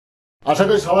আশা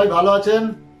করি সবাই ভালো আছেন।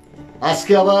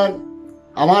 আজকে আবার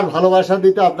আমার ভালোবাসা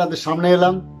দিতে আপনাদের সামনে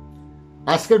এলাম।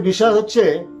 আজকের বিষয় হচ্ছে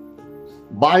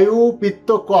বায়ু, পিত্ত,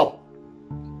 কফ।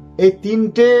 এই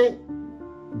তিনটে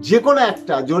যে কোনো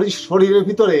একটা যদি শরীরের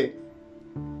ভিতরে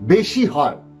বেশি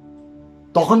হয়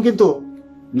তখন কিন্তু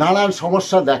নানান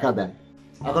সমস্যা দেখা দেয়।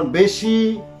 এখন বেশি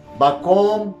বা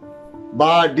কম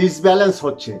বা ডিসব্যালেন্স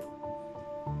হচ্ছে,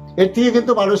 এর থেকে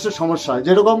কিন্তু মানুষের সমস্যা হয়।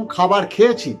 যেরকম খাবার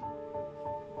খেয়েছি,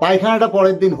 পায়খানাটা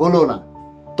পরের দিন হলো না,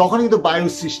 তখন কিন্তু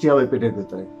বায়ুর সৃষ্টি হবে পেটের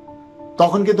ভিতরে,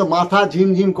 তখন কিন্তু মাথা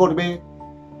ঝিমঝিম করবে,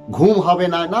 ঘুম হবে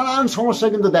না, নানান সমস্যা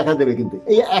কিন্তু দেখা দেবে। কিন্তু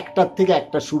এই একটার থেকে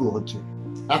একটা শুরু হচ্ছে।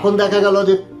 এখন দেখা গেল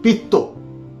যে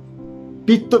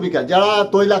পিত্ত বিকার, যারা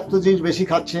তৈলাক্ত জিনিস বেশি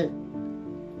খাচ্ছে,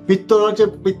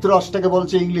 পিত্তরসটাকে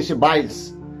বলছে ইংলিশে বাইলস।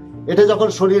 এটা যখন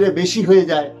শরীরে বেশি হয়ে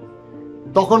যায়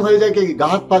তখন হয়ে যায় কি, গা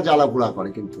হাত পা জ্বালা পোড়া করে,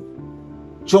 কিন্তু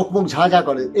চোখ মুখ ঝাঁঝা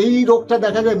করে। এই রোগটা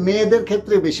দেখা যায় মেয়েদের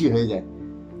ক্ষেত্রে বেশি হয়ে যায়।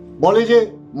 বলে যে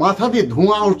মাথা দিয়ে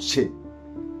ধোঁয়া উঠছে,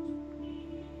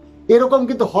 এরকম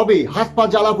কিন্তু হবেই। হাত পা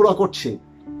জ্বালা পোড়া করছে,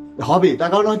 হবে। তার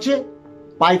কারণ হচ্ছে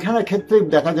পায়খানার ক্ষেত্রে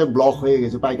দেখা যায় ব্লক হয়ে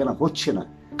গেছে, পায়খানা হচ্ছে না।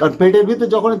 কারণ পেটের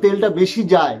ভিতরে যখন তেলটা বেশি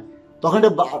যায় তখন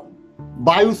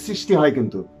বায়ুর সৃষ্টি হয়।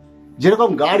 কিন্তু যেরকম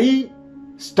গাড়ি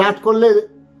স্টার্ট করলে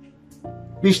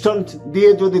পিস্টন দিয়ে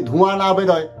যদি ধোঁয়া না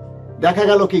বেরোয়, দেখা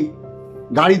গেল কি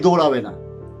গাড়ি দৌড়াবে না।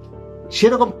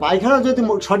 সেরকম পায়খানা যদি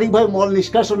সঠিকভাবে মল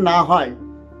নিষ্কাশন না হয়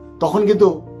তখন কিন্তু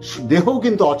দেহও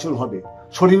কিন্তু অচল হবে,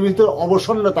 শরীরের ভিতরে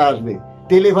অবসন্নতা আসবে।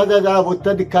 তেলে ভাজা যারা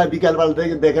অত্যাধিক খায়, বিকালবেলা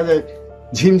থেকে দেখা যায়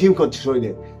ঝিমঝিম করছে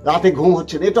শরীরে, রাতে ঘুম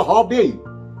হচ্ছে না, এটা হবেই।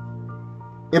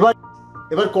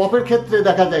 এবার কফের ক্ষেত্রে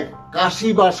দেখা যায় কাশি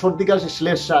বা সর্দি কাশি,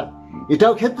 শ্লেষ্মা,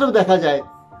 এটাও ক্ষেত্রেও দেখা যায়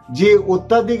যে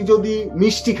অত্যাধিক যদি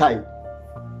মিষ্টি খাই,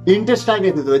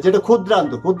 ইন্টেস্টাইনের ভিতরে যেটা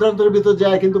ক্ষুদ্রান্তের ভিতরে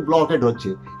যায় কিন্তু ব্লকেড হচ্ছে,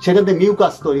 সেখান থেকে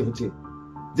মিউকাস তৈরি হচ্ছে,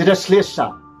 যেটা শ্লেষ্মা,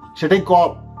 সেটাই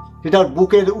কফ। সেটা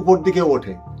বুকের উপর দিকে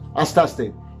ওঠে আস্তে আস্তে।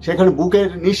 সেখানে বুকের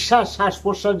শ্বাস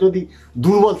প্রশ্বাস যদি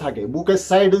দুর্বল থাকে, বুকের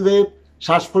সাইডে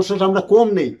শ্বাস প্রশ্বাস আমরা কম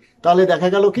নেই, তাহলে দেখা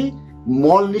গেল কি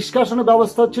মল নিষ্কাশনের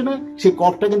ব্যবস্থা হচ্ছে না, সেই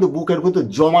কফটা কিন্তু বুকের ভিতর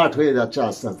জমাট হয়ে যাচ্ছে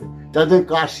আস্তে আস্তে। যাদের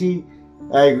কাশি,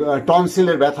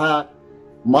 টনসিলের ব্যথা,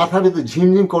 মাথার ভিতর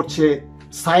ঝিমঝিম করছে,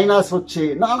 সাইনাস হচ্ছে,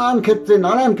 নানান ক্ষেত্রে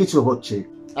নানান কিছু হচ্ছে।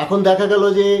 এখন দেখা গেল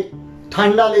যে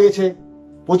ঠান্ডা লেগেছে,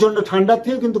 প্রচন্ড ঠান্ডার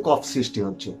থেকে কিন্তু কফ সৃষ্টি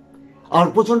হচ্ছে, আর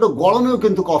প্রচন্ড গরমেও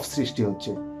কিন্তু কফ সৃষ্টি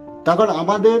হচ্ছে। তখন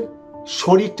আমাদের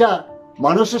শরীরটা,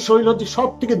 মানুষের শরীর হচ্ছে সব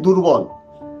থেকে দুর্বল,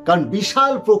 কারণ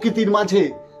বিশাল প্রকৃতির মাঝে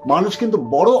মানুষ কিন্তু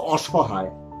বড়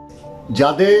অসহায়।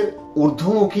 যাদের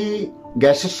ঊর্ধ্বমুখী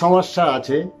গ্যাসের সমস্যা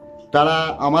আছে তারা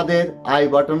আমাদের আই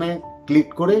বাটনে ক্লিক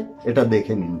করে এটা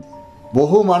দেখে নিন।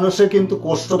 বহু মানুষের কিন্তু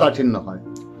কোষ্ঠকাঠিন্য হয়,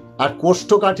 আর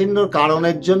কোষ্ঠকাঠিন্যর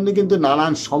কারণের জন্য কিন্তু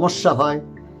নানান সমস্যা হয়।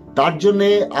 তার জন্যে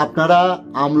আপনারা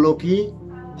আমলকি,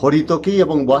 হরিতকি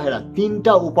এবং বহেরা,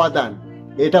 তিনটা উপাদান,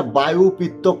 এটা বায়ু,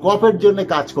 পিত্ত, কফের জন্য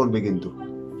কাজ করবে। কিন্তু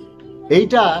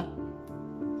এইটা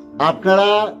আপনারা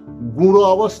গুঁড়ো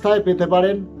অবস্থায় পেতে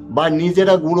পারেন বা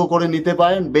নিজেরা গুঁড়ো করে নিতে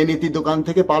পারেন, বেনিতি দোকান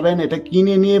থেকে পাবেন। এটা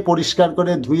কিনে নিয়ে পরিষ্কার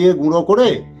করে ধুয়ে গুঁড়ো করে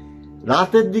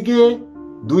রাতের দিকে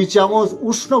 2 চামচ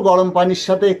উষ্ণ গরম পানির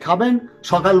সাথে খাবেন,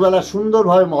 সকালবেলা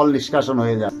সুন্দরভাবে মল নিষ্কাশন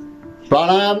হয়ে যায়।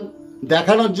 প্রাণায়াম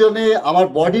দেখানোর জন্য আমার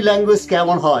বডি ল্যাঙ্গুয়েজ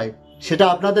কেমন হয় সেটা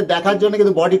আপনাদের দেখার জন্য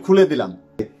কিন্তু বডি খুলে দিলাম।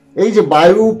 এই যে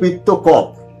বায়ু, পিত্ত, কফ,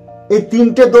 এই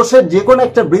তিনটে দোষের যে কোনো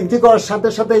একটা বৃদ্ধি করার সাথে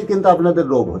সাথেই কিন্তু আপনাদের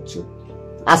রোগ হচ্ছে,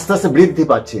 আস্তে আস্তে বৃদ্ধি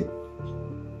পাচ্ছে।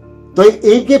 তো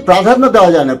এইকে প্রাধান্য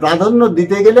দেওয়া যায় না। প্রাধান্য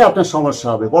দিতে গেলে আপনার সমস্যা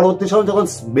হবে। পরবর্তী সময় যখন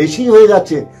বেশি হয়ে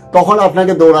যাচ্ছে তখন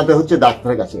আপনাকে দৌড়াতে হচ্ছে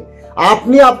ডাক্তারের কাছে।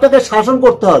 আপনাকে শাসন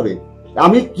করতে হবে,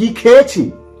 আমি কি খেয়েছি,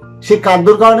 সেই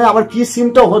খাদ্যর কারণে আমার কি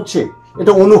সিমটম হচ্ছে,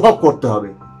 এটা অনুভব করতে হবে।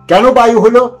 কেন বায়ু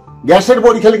হলো? গ্যাসের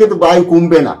বড়ি খেলে কিন্তু বায়ু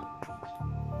কমবে না।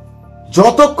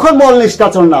 যতক্ষণ মল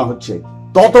নিষ্কাশন না হচ্ছে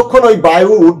ততক্ষণ ওই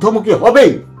বায়ু ঊর্ধ্বমুখী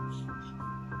হবেই।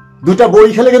 2টা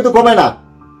বড়ি খেলে কিন্তু কমে না।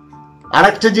 আর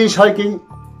একটা জিনিস হয় কি,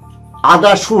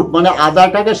 আদা শুট, মানে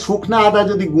আদাটাকে, শুকনা আদা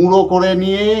যদি গুঁড়ো করে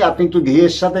নিয়ে আপনি একটু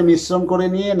ঘিয়ের সাথে মিশ্রণ করে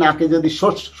নিয়ে নাকে যদি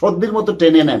সর্দির মতো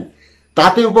টেনে নেন,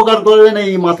 তাতে উপকার করবেন।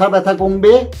 এই মাথা ব্যথা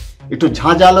কমবে, একটু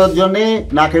ঝাঁঝালোর জন্য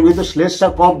নাকের ভিতর শ্লেষ্মা,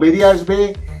 কফ বেরিয়ে আসবে।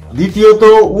 দ্বিতীয়ত,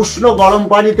 উষ্ণ গরম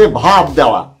পানিতে ভাপ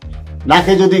দেওয়া,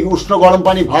 নাকে যদি উষ্ণ গরম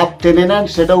পানি ভাপ টেনে নেন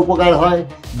সেটা উপকার হয়।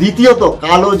 দ্বিতীয়ত,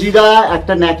 কালো জিরা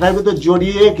একটা ন্যাকড়ার ভিতর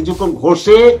জড়িয়ে কিছুক্ষণ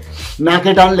ঘষে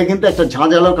নাকে টানলে কিন্তু একটা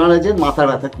ঝাঁঝালো কাঁড়ে মাথা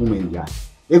ব্যথা কমে যায়।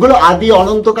 এগুলো আদি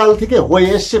অনন্তকাল থেকে হয়ে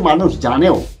এসছে, মানুষ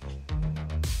জানেও।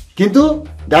 কিন্তু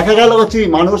দেখা গেল হচ্ছে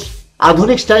মানুষ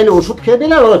আধুনিক স্টাইলে ওষুধ খেয়ে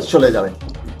দিলে চলে যাবে,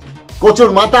 প্রচুর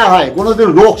মাথা হয়, কোনোদিন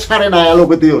রোগ সারে না।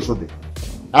 অ্যালোপ্যাথি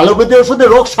ওষুধে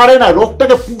রোগ সারে না,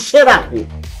 রোগটাকে পুষে রাখে।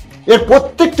 এর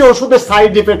প্রত্যেকটা ওষুধের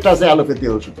সাইড ইফেক্ট আছে অ্যালোপ্যাথি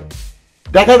ওষুধে।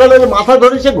 দেখা গেল যে মাথা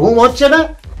ধরেছে, ঘুম হচ্ছে না,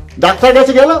 ডাক্তার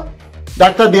কাছে গেল,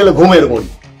 ডাক্তার দিয়ে এলো ঘুমের বড়ি।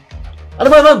 আরে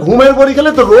বাবা, ঘুমের বড়ি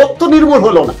খেলে তো রোগ তো নির্মূল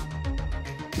হলো না,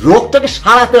 রোগটাকে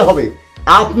সারাতে হবে।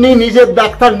 আপনি নিজের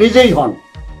ডাক্তার নিজেই হন,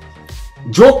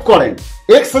 যোগ করেন,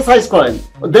 এক্সারসাইজ করেন,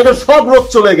 দেখেন সব রোগ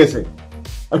চলে গেছে,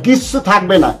 আর কিছু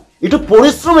থাকবে না। একটু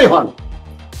পরিশ্রমী হন।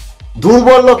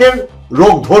 দুর্বল লোকের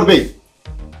রোগ ধরবেই,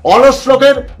 অলস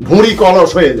লোকের ভুঁড়ি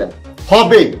কলস হয়ে যায়,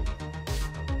 হবে।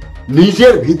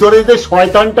 নিজের ভিতরে যে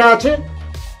শয়তানটা আছে,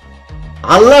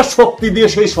 আল্লাহর শক্তি দিয়ে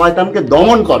সেই শয়তানকে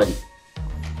দমন করেন।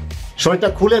 শরীরটা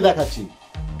খুলে দেখাচ্ছি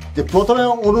যে প্রথমে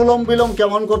অনুলোম বিলোম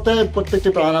কেমন করতে হয়, প্রত্যেকটি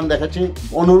প্রাণায়াম দেখাচ্ছি।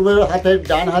 অনুলোমের হাতের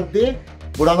ডান হাত দিয়ে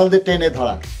বুড়ো আঙুল দিয়ে টেনে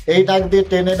ধরা, এই নাক দিয়ে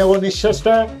টেনে নেব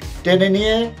নিঃশ্বাসটা, টেনে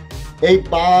নিয়ে এই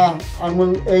পা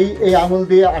আঙুল এই আঙুল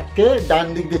দিয়ে আটকে ডান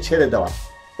দিক দিয়ে ছেড়ে দেওয়া,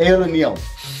 এই হলো নিয়ম।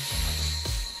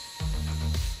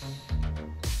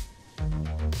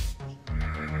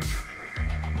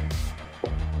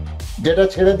 যেটা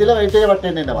ছেড়ে দিলাম এটাই আবার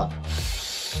টেনে নেওয়া।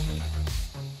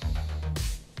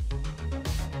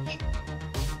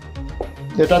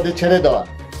 এটা দিয়ে ছেড়ে দেওয়া,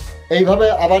 এইভাবে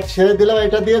আবার ছেড়ে দিলাম,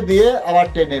 এটা দিয়ে আবার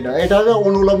টেনে নেওয়া। এটা হলো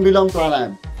অনুলোম বিলোম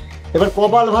প্রাণায়াম। এবার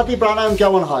কপালভাতি প্রাণায়াম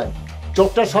কেমন হয়?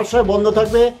 চোখটা সবসময় বন্ধ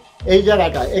থাকবে, এই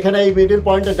জায়গাটা এখানে এই মিডিল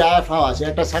পয়েন্টে ডায়াফ্রাম আছে,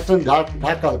 একটা সাকশন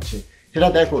ধাক্কা হচ্ছে, সেটা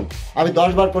দেখুন। আমি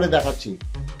 10 বার করে দেখাচ্ছি।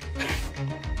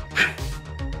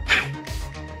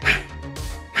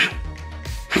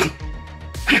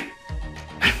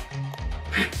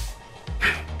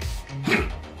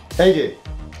 এই যে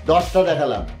 10টা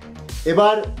দেখালাম।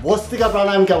 এবার ভস্ত্রিকা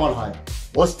প্রাণায়াম কেমন হয়?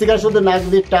 ভস্ত্রিকা শুধু নাক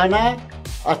দিয়ে টানা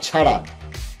আর ছাড়া,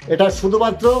 এটা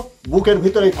শুধুমাত্র বুকের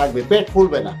ভিতরেই থাকবে, পেট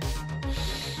ফুলবে না।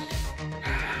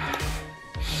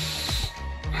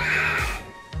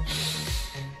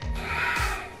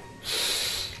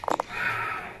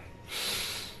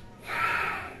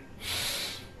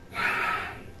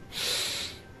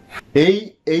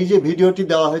 এই যে ভিডিওটি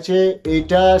দেওয়া হয়েছে,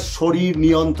 এটা শরীর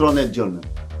নিয়ন্ত্রণের জন্য।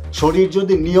 শরীর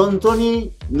যদি নিয়ন্ত্রণই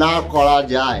না করা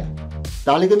যায়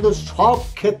তাহলে কিন্তু সব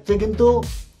ক্ষেত্রে কিন্তু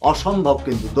অসম্ভব,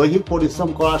 কিন্তু দৈহিক পরিশ্রম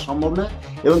করা সম্ভব না।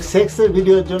 এবং সেক্সের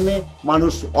ভিডিওর জন্য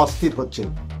মানুষ অস্থির হচ্ছে,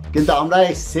 কিন্তু আমরা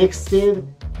এই সেক্সের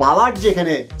পাওয়ার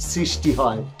যেখানে সৃষ্টি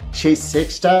হয়, সেই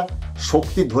সেক্সটা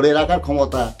শক্তি ধরে রাখার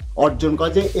ক্ষমতা অর্জন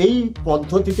করা যায়, এই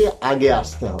পদ্ধতিতে আগে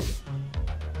আসতে হবে।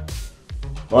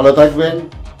 ভালো থাকবেন,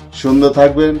 সুন্দর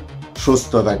থাকবেন,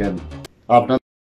 সুস্থ থাকেন। আপনার